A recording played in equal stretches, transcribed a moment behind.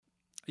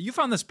You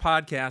found this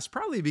podcast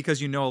probably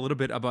because you know a little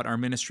bit about our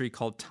ministry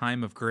called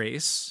Time of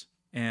Grace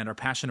and are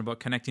passionate about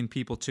connecting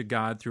people to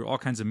God through all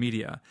kinds of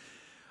media.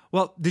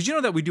 Well, did you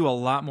know that we do a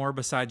lot more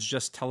besides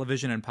just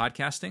television and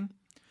podcasting?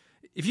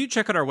 If you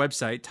check out our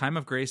website,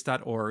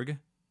 timeofgrace.org,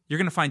 you're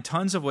going to find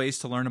tons of ways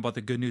to learn about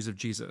the good news of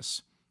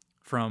Jesus.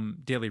 From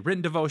daily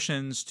written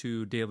devotions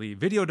to daily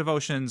video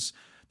devotions,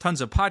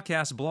 tons of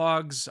podcasts,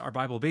 blogs, our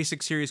Bible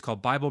Basics series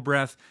called Bible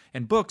Breath,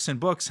 and books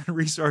and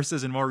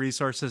resources and more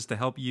resources to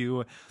help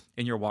you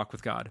in your walk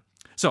with God.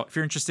 So if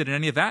you're interested in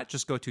any of that,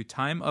 just go to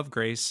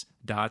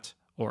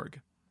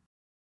timeofgrace.org.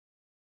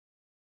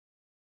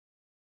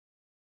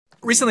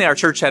 Recently, our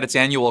church had its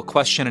annual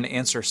question and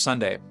answer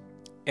Sunday.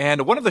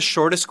 And one of the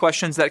shortest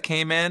questions that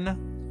came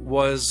in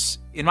was,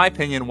 in my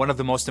opinion, one of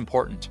the most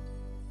important.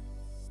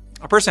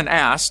 A person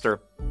asked,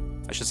 or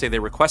I should say they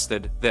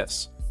requested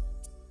this: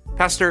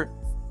 Pastor,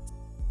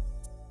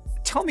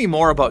 tell me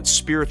more about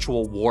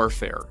spiritual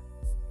warfare.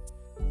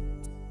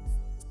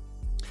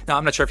 Now,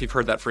 I'm not sure if you've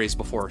heard that phrase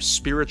before,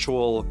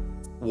 spiritual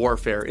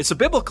warfare. It's a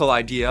biblical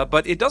idea,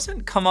 but it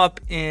doesn't come up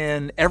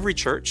in every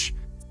church.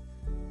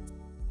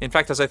 In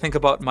fact, as I think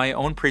about my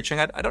own preaching,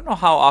 I don't know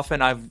how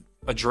often I've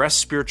addressed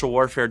spiritual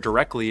warfare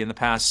directly in the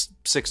past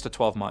 6 to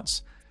 12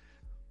 months.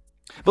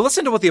 But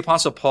listen to what the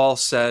Apostle Paul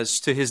says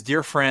to his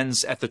dear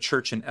friends at the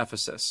church in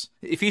Ephesus.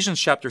 Ephesians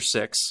chapter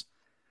 6.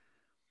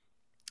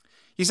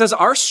 He says,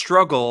 our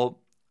struggle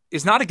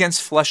is not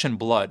against flesh and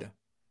blood.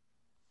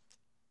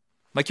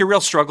 Like your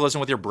real struggle isn't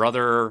with your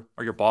brother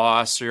or your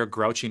boss or your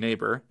grouchy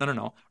neighbor.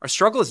 No. Our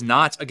struggle is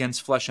not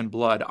against flesh and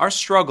blood. Our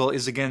struggle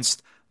is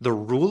against the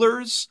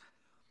rulers,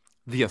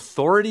 the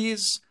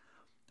authorities,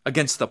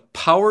 against the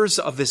powers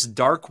of this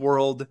dark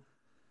world,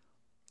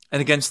 and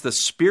against the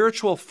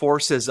spiritual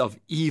forces of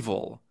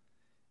evil,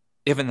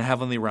 even in the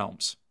heavenly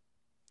realms.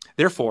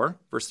 Therefore,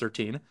 verse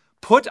 13,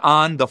 put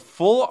on the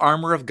full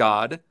armor of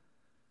God,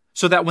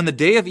 so that when the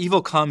day of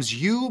evil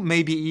comes, you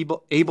may be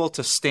able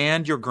to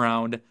stand your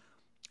ground,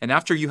 and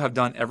after you have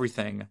done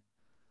everything,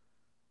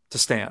 to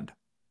stand.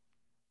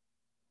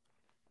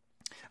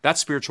 That's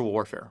spiritual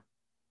warfare.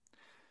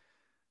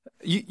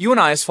 You and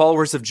I, as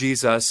followers of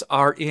Jesus,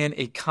 are in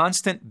a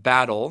constant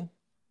battle,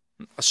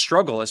 a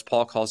struggle, as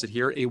Paul calls it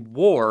here, a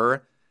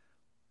war,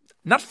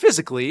 not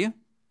physically,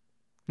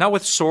 not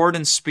with sword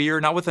and spear,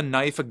 not with a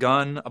knife, a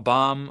gun, a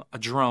bomb, a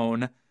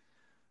drone.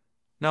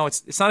 No,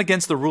 it's not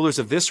against the rulers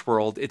of this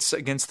world. It's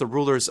against the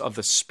rulers of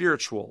the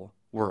spiritual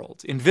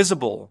world,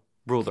 invisible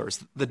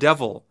rulers, the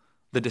devil,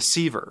 the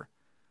deceiver,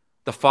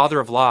 the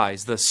father of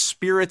lies, the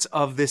spirit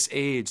of this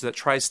age that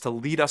tries to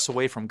lead us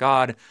away from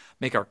God,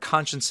 make our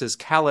consciences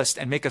calloused,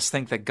 and make us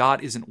think that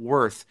God isn't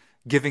worth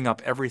giving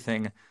up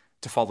everything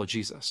to follow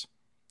Jesus.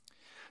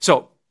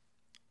 So,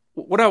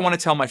 what do I want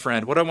to tell my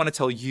friend? What do I want to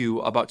tell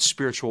you about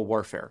spiritual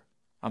warfare?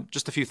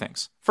 Just a few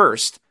things.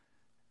 First,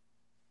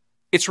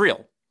 it's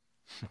real.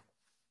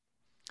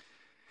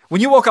 When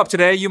you woke up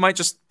today, you might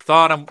just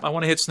thought, I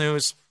want to hit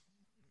snooze.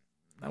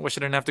 I wish I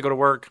didn't have to go to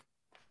work.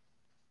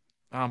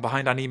 I'm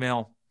behind on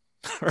email.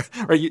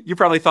 Or you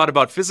probably thought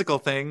about physical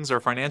things or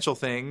financial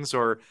things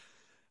or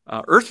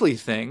earthly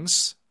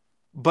things,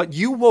 but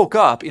you woke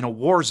up in a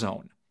war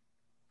zone.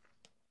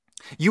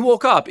 You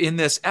woke up in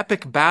this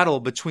epic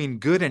battle between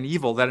good and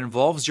evil that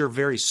involves your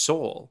very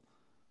soul.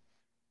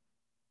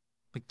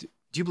 Like, do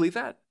you believe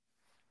that?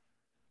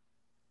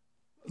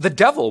 The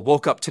devil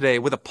woke up today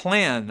with a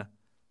plan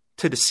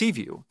to deceive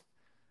you,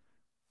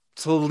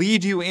 to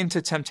lead you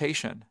into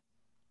temptation,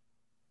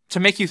 to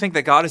make you think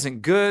that God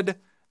isn't good,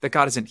 that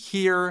God isn't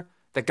here,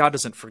 that God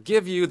doesn't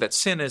forgive you, that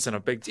sin isn't a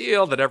big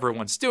deal, that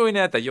everyone's doing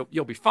it, that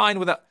you'll be fine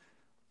with it.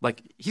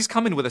 Like, he's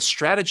coming with a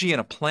strategy and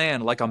a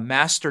plan like a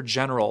master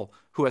general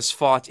who has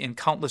fought in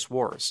countless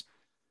wars.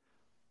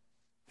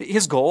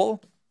 His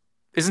goal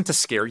isn't to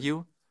scare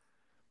you.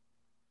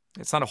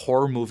 It's not a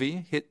horror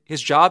movie.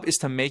 His job is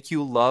to make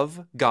you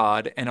love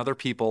God and other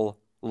people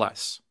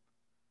less.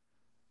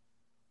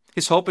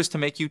 His hope is to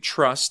make you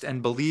trust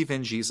and believe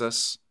in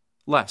Jesus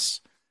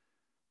less.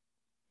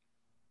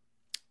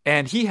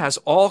 And he has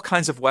all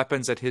kinds of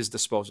weapons at his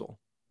disposal.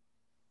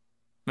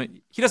 I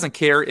mean, he doesn't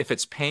care if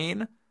it's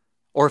pain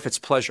or if it's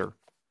pleasure.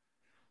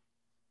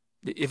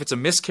 If it's a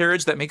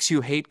miscarriage that makes you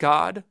hate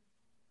God,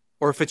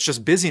 or if it's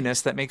just busyness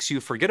that makes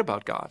you forget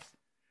about God.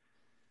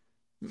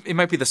 It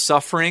might be the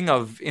suffering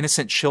of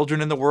innocent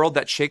children in the world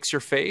that shakes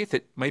your faith.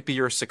 It might be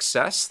your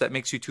success that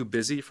makes you too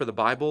busy for the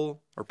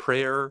Bible or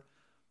prayer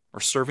or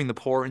serving the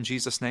poor in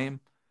Jesus' name.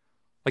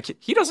 Like,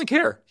 he doesn't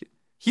care.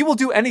 He will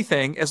do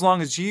anything as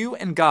long as you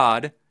and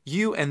God,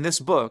 you and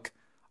this book,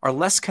 are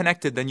less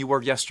connected than you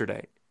were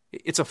yesterday.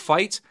 It's a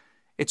fight,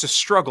 it's a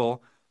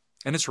struggle,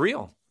 and it's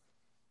real.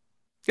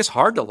 It's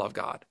hard to love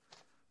God.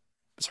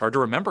 It's hard to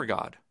remember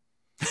God.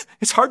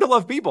 It's hard to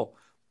love people.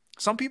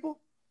 Some people,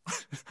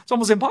 it's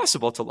almost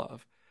impossible to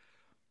love.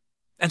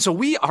 And so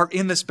we are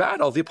in this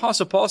battle. The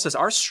Apostle Paul says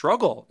our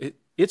struggle,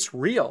 it's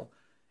real.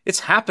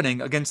 It's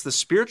happening against the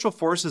spiritual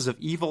forces of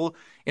evil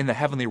in the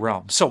heavenly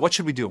realm. So what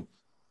should we do?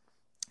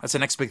 That's the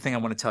next big thing I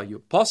want to tell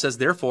you. Paul says,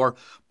 therefore,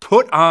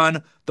 put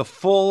on the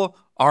full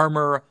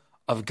armor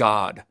of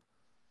God.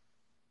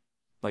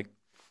 Like,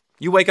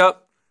 you wake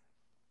up,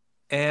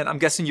 and I'm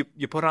guessing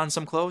you put on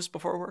some clothes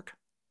before work.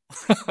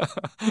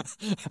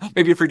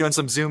 Maybe if you're doing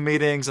some Zoom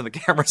meetings and the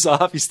camera's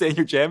off, you stay in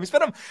your jammies.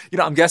 But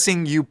I'm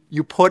guessing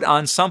you put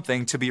on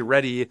something to be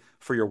ready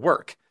for your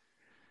work.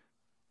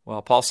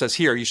 Well, Paul says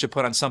here you should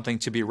put on something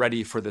to be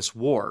ready for this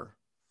war.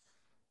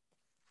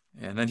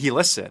 And then he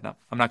lists it. Now,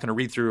 I'm not going to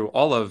read through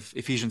all of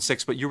Ephesians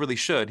 6, but you really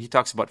should. He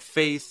talks about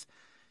faith.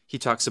 He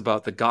talks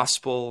about the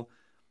gospel.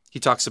 He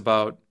talks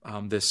about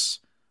this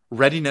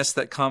readiness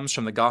that comes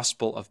from the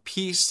gospel of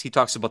peace. He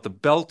talks about the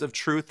belt of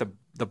truth,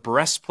 the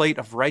breastplate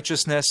of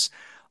righteousness.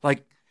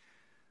 Like,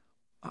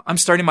 I'm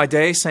starting my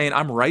day saying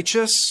I'm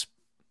righteous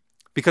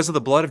because of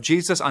the blood of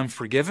Jesus. I'm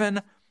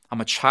forgiven.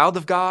 I'm a child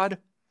of God.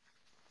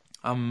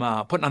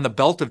 I'm putting on the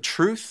belt of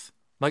truth.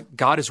 Like,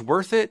 God is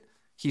worth it.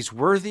 He's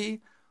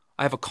worthy.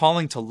 I have a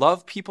calling to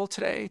love people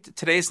today.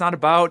 Today is not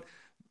about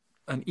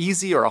an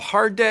easy or a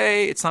hard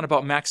day. It's not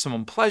about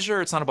maximum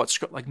pleasure. It's not about,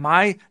 like,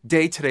 my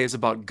day today is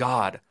about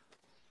God.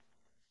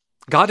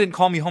 God didn't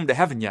call me home to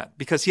heaven yet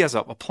because he has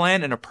a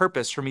plan and a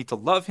purpose for me to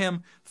love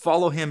him,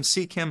 follow him,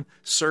 seek him,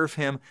 serve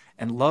him,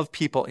 and love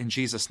people in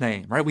Jesus'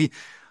 name, right? This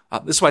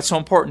is why it's so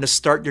important to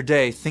start your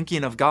day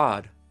thinking of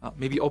God,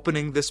 maybe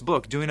opening this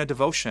book, doing a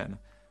devotion,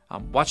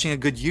 watching a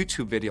good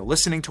YouTube video,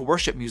 listening to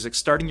worship music,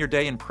 starting your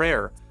day in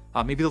prayer.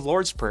 Maybe the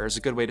Lord's Prayer is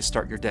a good way to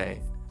start your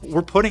day.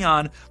 We're putting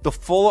on the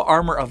full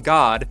armor of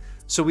God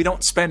so we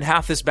don't spend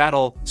half this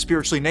battle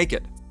spiritually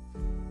naked.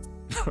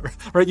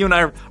 Right? You and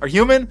I are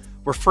human,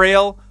 we're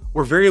frail,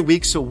 we're very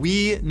weak, so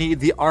we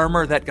need the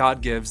armor that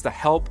God gives, the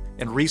help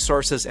and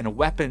resources and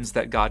weapons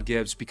that God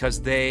gives,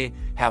 because they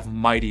have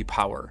mighty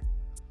power.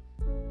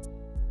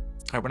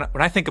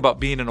 When I think about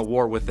being in a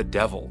war with the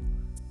devil,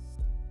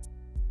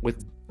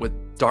 with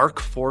dark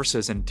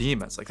forces and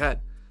demons like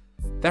that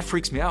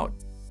freaks me out.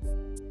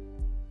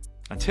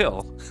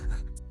 Until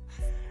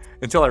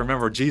I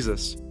remember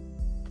Jesus,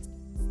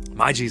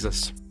 my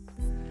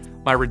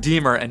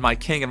Redeemer and my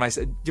King.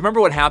 Do you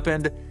remember what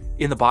happened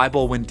in the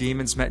Bible when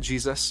demons met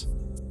Jesus?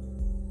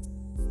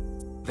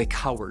 They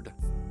cowered.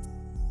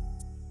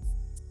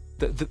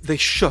 They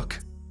shook.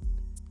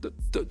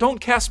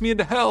 Don't cast me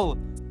into hell,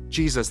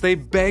 Jesus. They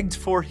begged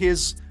for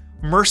his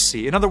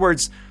mercy. In other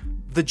words,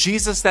 the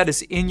Jesus that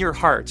is in your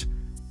heart,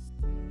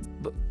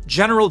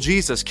 General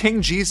Jesus,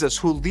 King Jesus,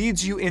 who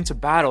leads you into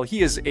battle,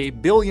 he is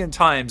 1,000,000,000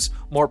 times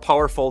more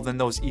powerful than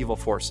those evil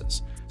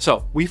forces.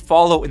 So we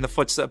follow in the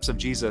footsteps of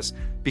Jesus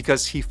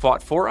because he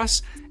fought for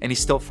us and he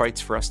still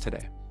fights for us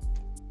today.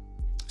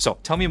 So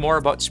tell me more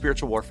about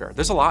spiritual warfare.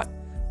 There's a lot,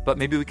 but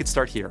maybe we could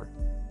start here.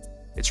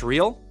 It's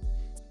real.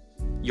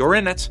 You're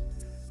in it.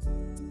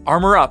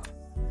 Armor up.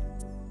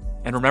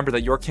 And remember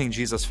that your King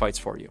Jesus fights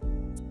for you.